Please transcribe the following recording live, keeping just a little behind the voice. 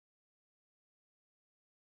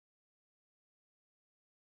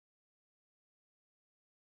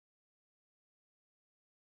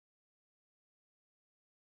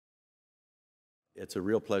It's a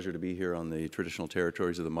real pleasure to be here on the traditional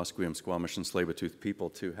territories of the Musqueam, Squamish, and Tsleil-Waututh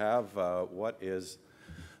people to have what is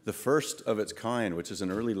the first of its kind, which is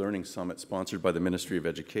an early learning summit sponsored by the Ministry of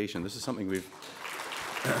Education. This is something we've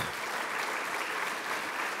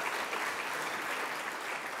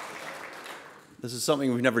This is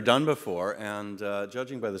something we've never done before, and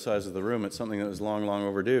judging by the size of the room, it's something that was long, long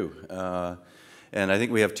overdue. And I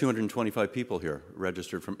think we have 225 people here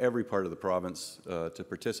registered from every part of the province to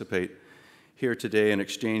participate here today and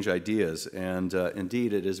exchange ideas. And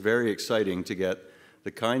indeed, it is very exciting to get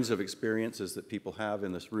the kinds of experiences that people have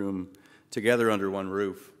in this room together under one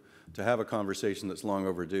roof, to have a conversation that's long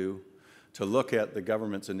overdue, to look at the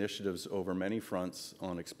government's initiatives over many fronts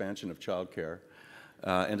on expansion of childcare,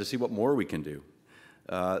 and to see what more we can do.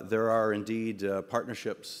 There are indeed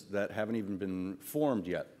partnerships that haven't even been formed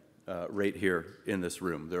yet right here in this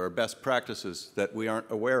room. There are best practices that we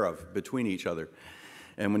aren't aware of between each other.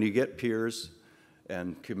 And when you get peers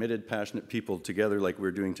and committed, passionate people together like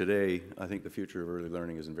we're doing today, I think the future of early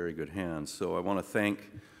learning is in very good hands. So I want to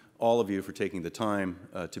thank all of you for taking the time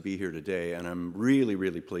to be here today. And I'm really,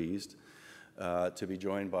 really pleased to be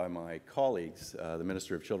joined by my colleagues. The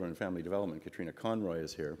Minister of Children and Family Development, Katrina Conroy,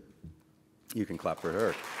 is here. You can clap for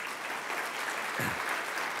her.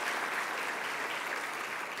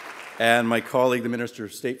 And my colleague, the Minister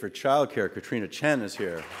of State for Childcare, Katrina Chen, is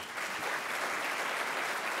here.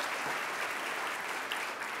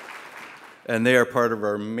 And they are part of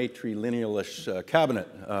our matrilinealish cabinet.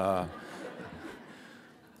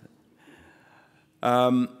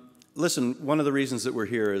 Listen, one of the reasons that we're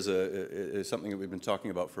here is something that we've been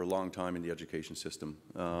talking about for a long time in the education system.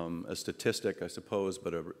 A statistic, I suppose,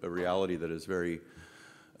 but a reality that is very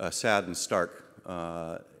sad and stark.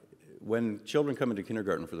 When children come into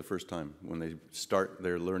kindergarten for the first time, when they start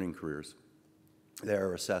their learning careers, they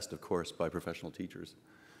are assessed, of course, by professional teachers.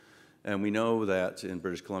 And we know that in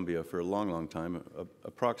British Columbia for a long, long time,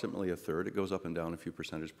 approximately a third, it goes up and down a few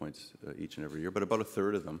percentage points each and every year, but about a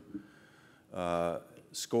third of them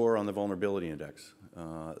score on the vulnerability index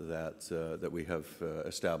that we have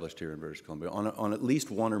established here in British Columbia, on at least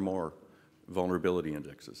one or more vulnerability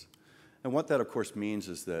indexes. And what that, of course, means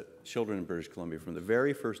is that children in British Columbia, from the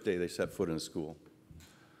very first day they set foot in a school,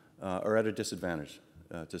 are at a disadvantage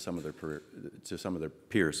to some of their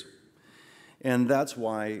peers. And that's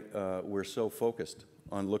why we're so focused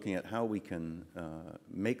on looking at how we can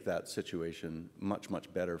make that situation much,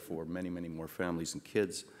 much better for many, many more families and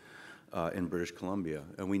kids in British Columbia.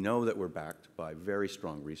 And we know that we're backed by very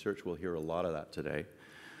strong research. We'll hear a lot of that today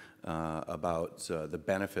about the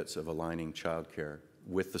benefits of aligning childcare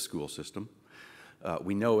with the school system.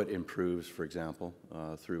 We know it improves, for example,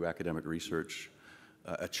 through academic research,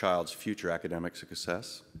 a child's future academic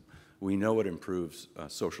success. We know it improves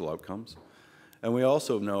social outcomes. And we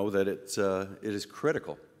also know that it is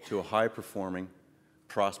critical to a high-performing,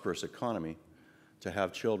 prosperous economy to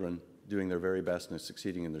have children doing their very best and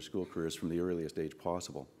succeeding in their school careers from the earliest age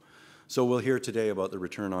possible. So we'll hear today about the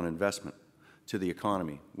return on investment to the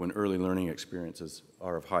economy when early learning experiences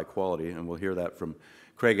are of high quality, and we'll hear that from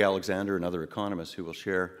Craig Alexander and other economists who will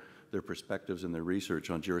share their perspectives and their research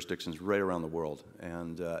on jurisdictions right around the world.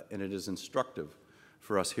 And it is instructive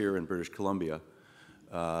for us here in British Columbia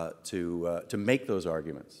to make those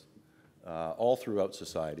arguments all throughout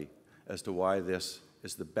society as to why this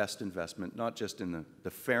is the best investment, not just in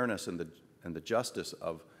the fairness and the justice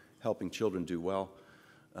of helping children do well,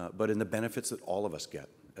 but in the benefits that all of us get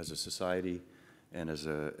as a society and as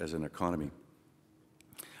an economy.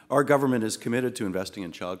 Our government is committed to investing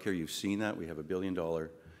in childcare. You've seen that. We have a $1 billion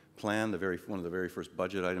plan. One of the very first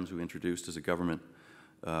budget items we introduced as a government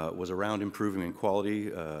was around improving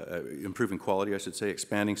quality, I should say,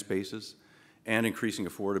 expanding spaces, and increasing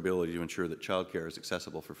affordability to ensure that childcare is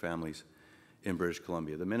accessible for families in British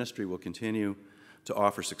Columbia. The ministry will continue to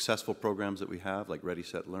offer successful programs that we have, like Ready,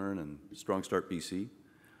 Set, Learn and Strong Start BC.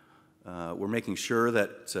 We're making sure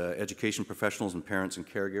that education professionals and parents and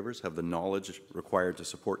caregivers have the knowledge required to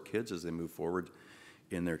support kids as they move forward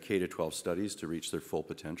in their K-12 studies to reach their full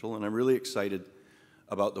potential. And I'm really excited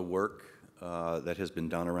about the work that has been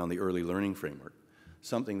done around the early learning framework,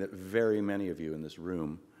 something that very many of you in this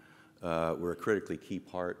room were a critically key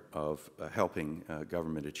part of helping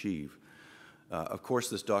government achieve. Of course,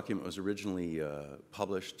 this document was originally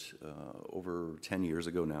published over 10 years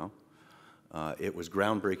ago now. It was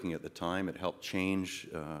groundbreaking at the time. It helped change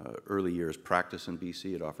early years practice in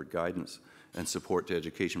BC. It offered guidance and support to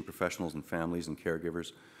education professionals and families and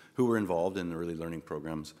caregivers who were involved in the early learning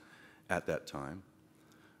programs at that time.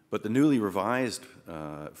 But the newly revised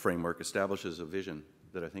framework establishes a vision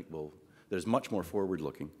that I think that is much more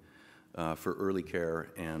forward-looking for early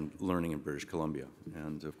care and learning in British Columbia.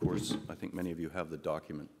 And of course, I think many of you have the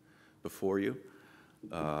document before you.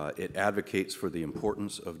 It advocates for the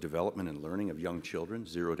importance of development and learning of young children,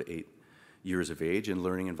 0 to 8 years of age, in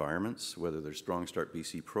learning environments, whether they're Strong Start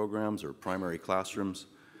BC programs or primary classrooms,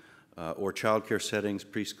 or childcare settings,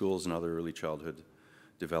 preschools, and other early childhood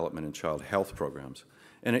development and child health programs.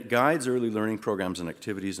 And it guides early learning programs and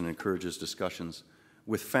activities and encourages discussions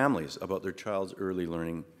with families about their child's early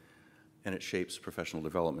learning, and it shapes professional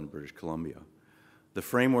development in British Columbia. The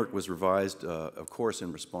framework was revised, of course,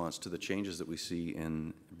 in response to the changes that we see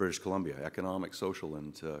in British Columbia, economic, social,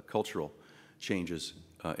 and cultural changes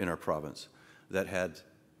in our province that had,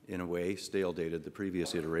 in a way, stale-dated the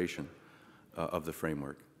previous iteration of the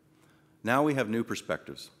framework. Now we have new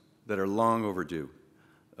perspectives that are long overdue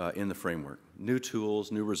in the framework, new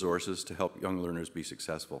tools, new resources to help young learners be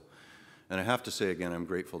successful. And I have to say again, I'm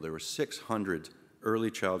grateful. There were 600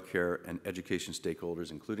 early child care and education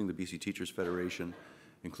stakeholders, including the BC Teachers Federation,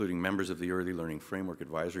 including members of the Early Learning Framework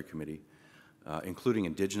Advisory Committee, including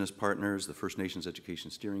Indigenous partners, the First Nations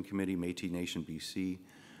Education Steering Committee, Métis Nation BC,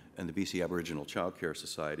 and the BC Aboriginal Child Care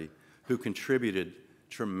Society, who contributed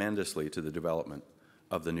tremendously to the development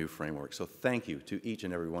of the new framework. So thank you to each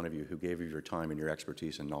and every one of you who gave your time and your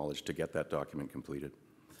expertise and knowledge to get that document completed.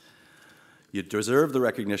 You deserve the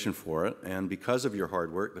recognition for it, and because of your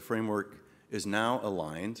hard work, the framework is now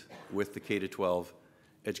aligned with the K-12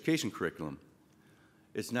 education curriculum.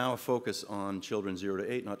 It's now a focus on children 0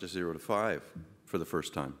 to 8, not just 0 to 5 for the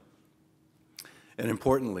first time. And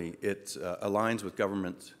importantly, it aligns with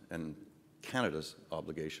government and Canada's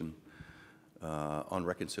obligation on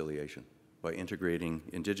reconciliation by integrating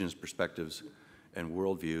Indigenous perspectives and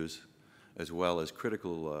worldviews, as well as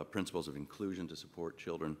critical principles of inclusion to support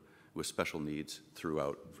children with special needs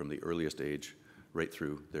throughout, from the earliest age right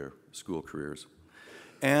through their school careers.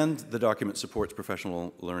 And the document supports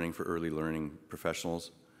professional learning for early learning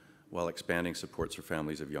professionals while expanding supports for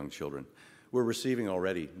families of young children. We're receiving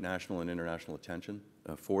already national and international attention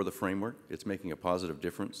for the framework. It's making a positive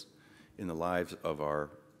difference in the lives of our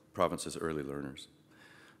province's early learners.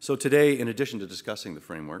 So today, in addition to discussing the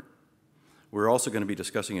framework, we're also going to be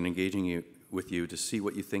discussing and engaging with you to see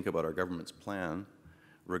what you think about our government's plan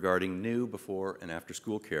regarding new before and after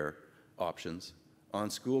school care options on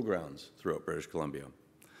school grounds throughout British Columbia.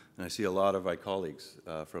 And I see a lot of my colleagues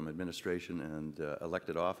from administration and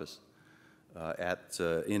elected office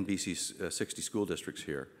in BC's 60 school districts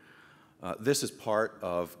here. This is part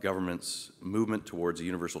of government's movement towards a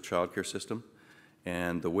universal childcare system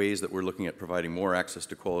and the ways that we're looking at providing more access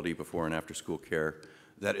to quality before and after school care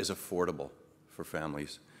that is affordable for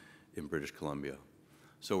families in British Columbia.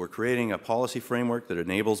 So we're creating a policy framework that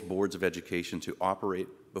enables boards of education to operate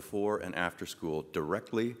before and after school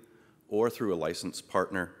directly or through a licensed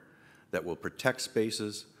partner that will protect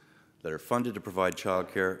spaces that are funded to provide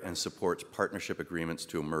childcare and supports partnership agreements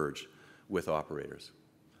to emerge with operators.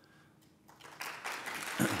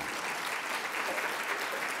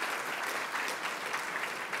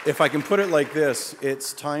 If I can put it like this,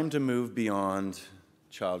 it's time to move beyond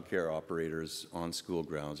childcare operators on school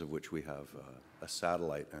grounds, of which we have a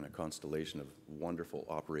satellite and a constellation of wonderful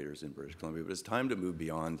operators in British Columbia, but it's time to move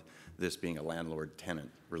beyond this being a landlord-tenant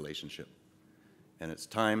relationship. And it's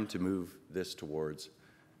time to move this towards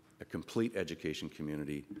a complete education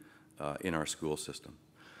community in our school system.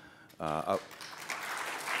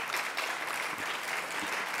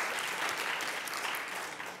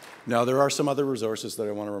 Now, there are some other resources that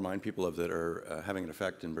I want to remind people of that are having an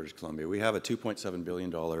effect in British Columbia. We have a $2.7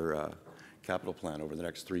 billion capital plan over the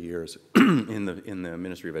next 3 years in the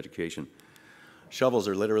Ministry of Education. Shovels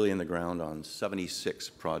are literally in the ground on 76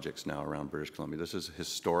 projects now around British Columbia. This is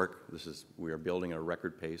historic. We are building at a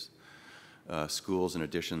record pace. Schools and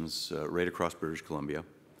additions right across British Columbia.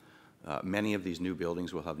 Many of these new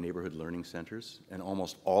buildings will have neighborhood learning centers, and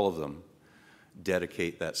almost all of them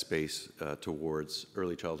dedicate that space towards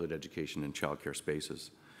early childhood education and childcare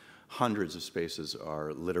spaces. Hundreds of spaces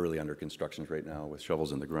are literally under construction right now with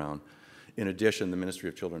shovels in the ground. In addition, the Ministry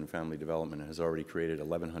of Children and Family Development has already created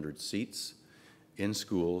 1,100 seats in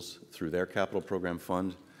schools through their capital program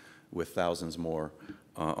fund, with thousands more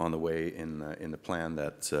on the way in the plan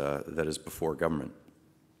that is before government.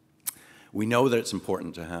 We know that it's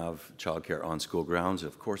important to have childcare on school grounds.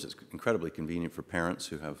 Of course, it's incredibly convenient for parents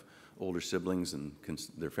who have older siblings and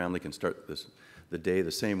their family can start the day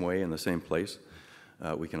the same way in the same place.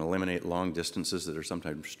 We can eliminate long distances that are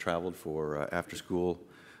sometimes traveled for after-school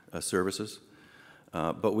services.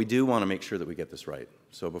 But we do want to make sure that we get this right.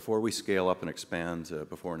 So before we scale up and expand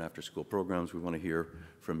before and after school programs, we want to hear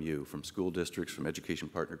from you, from school districts, from education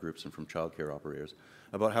partner groups, and from childcare operators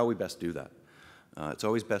about how we best do that. It's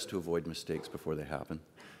always best to avoid mistakes before they happen,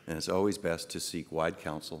 and it's always best to seek wide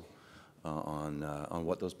counsel on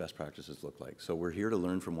what those best practices look like. So we're here to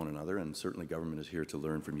learn from one another, and certainly government is here to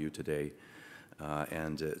learn from you today.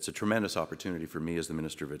 And it's a tremendous opportunity for me as the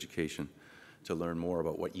Minister of Education to learn more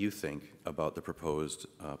about what you think about the proposed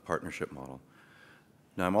partnership model.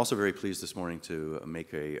 Now, I'm also very pleased this morning to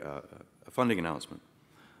make a funding announcement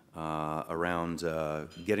around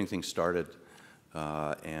getting things started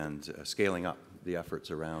and scaling up the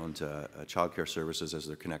efforts around childcare services as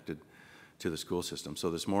they're connected to the school system.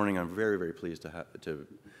 So this morning, I'm very, very pleased to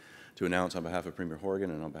announce on behalf of Premier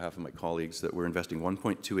Horgan and on behalf of my colleagues that we're investing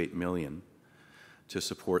 $1.28 million to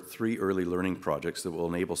support 3 early learning projects that will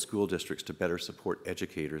enable school districts to better support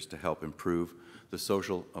educators to help improve the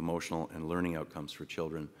social, emotional, and learning outcomes for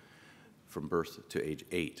children from birth to age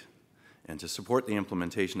 8. And to support the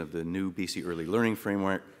implementation of the new BC Early Learning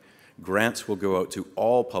Framework, grants will go out to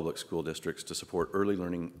all public school districts to support early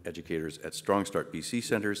learning educators at Strong Start BC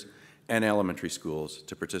centres and elementary schools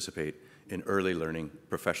to participate in early learning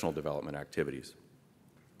professional development activities.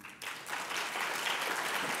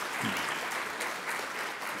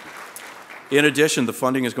 In addition, the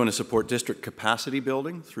funding is going to support district capacity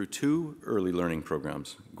building through 2 early learning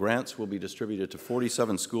programs. Grants will be distributed to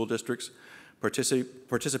 47 school districts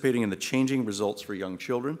participating in the Changing Results for Young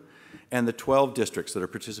Children and the 12 districts that are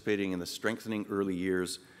participating in the Strengthening Early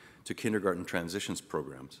Years to Kindergarten Transitions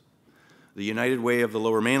programs. The United Way of the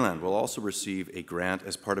Lower Mainland will also receive a grant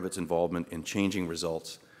as part of its involvement in Changing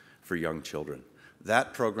Results for Young Children.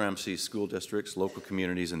 That program sees school districts, local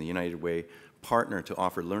communities, and the United Way partner to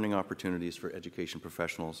offer learning opportunities for education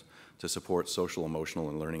professionals to support social, emotional,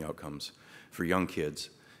 and learning outcomes for young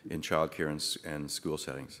kids in childcare and school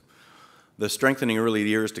settings. The Strengthening Early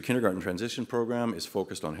Years to Kindergarten Transition program is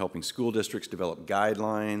focused on helping school districts develop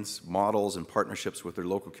guidelines, models, and partnerships with their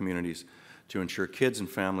local communities to ensure kids and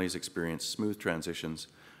families experience smooth transitions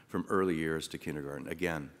from early years to kindergarten.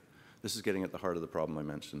 Again, this is getting at the heart of the problem I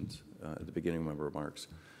mentioned at the beginning of my remarks.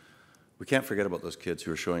 We can't forget about those kids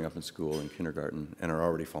who are showing up in school in kindergarten and are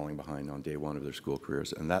already falling behind on day 1 of their school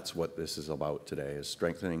careers. And that's what this is about today, is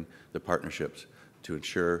strengthening the partnerships to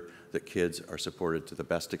ensure that kids are supported to the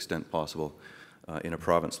best extent possible in a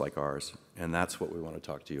province like ours. And that's what we want to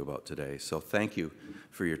talk to you about today. So thank you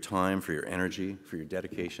for your time, for your energy, for your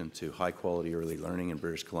dedication to high-quality early learning in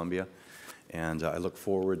British Columbia. And I look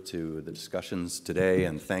forward to the discussions today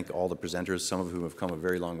and thank all the presenters, some of whom have come a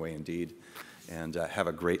very long way indeed. And have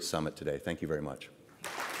a great summit today. Thank you very much.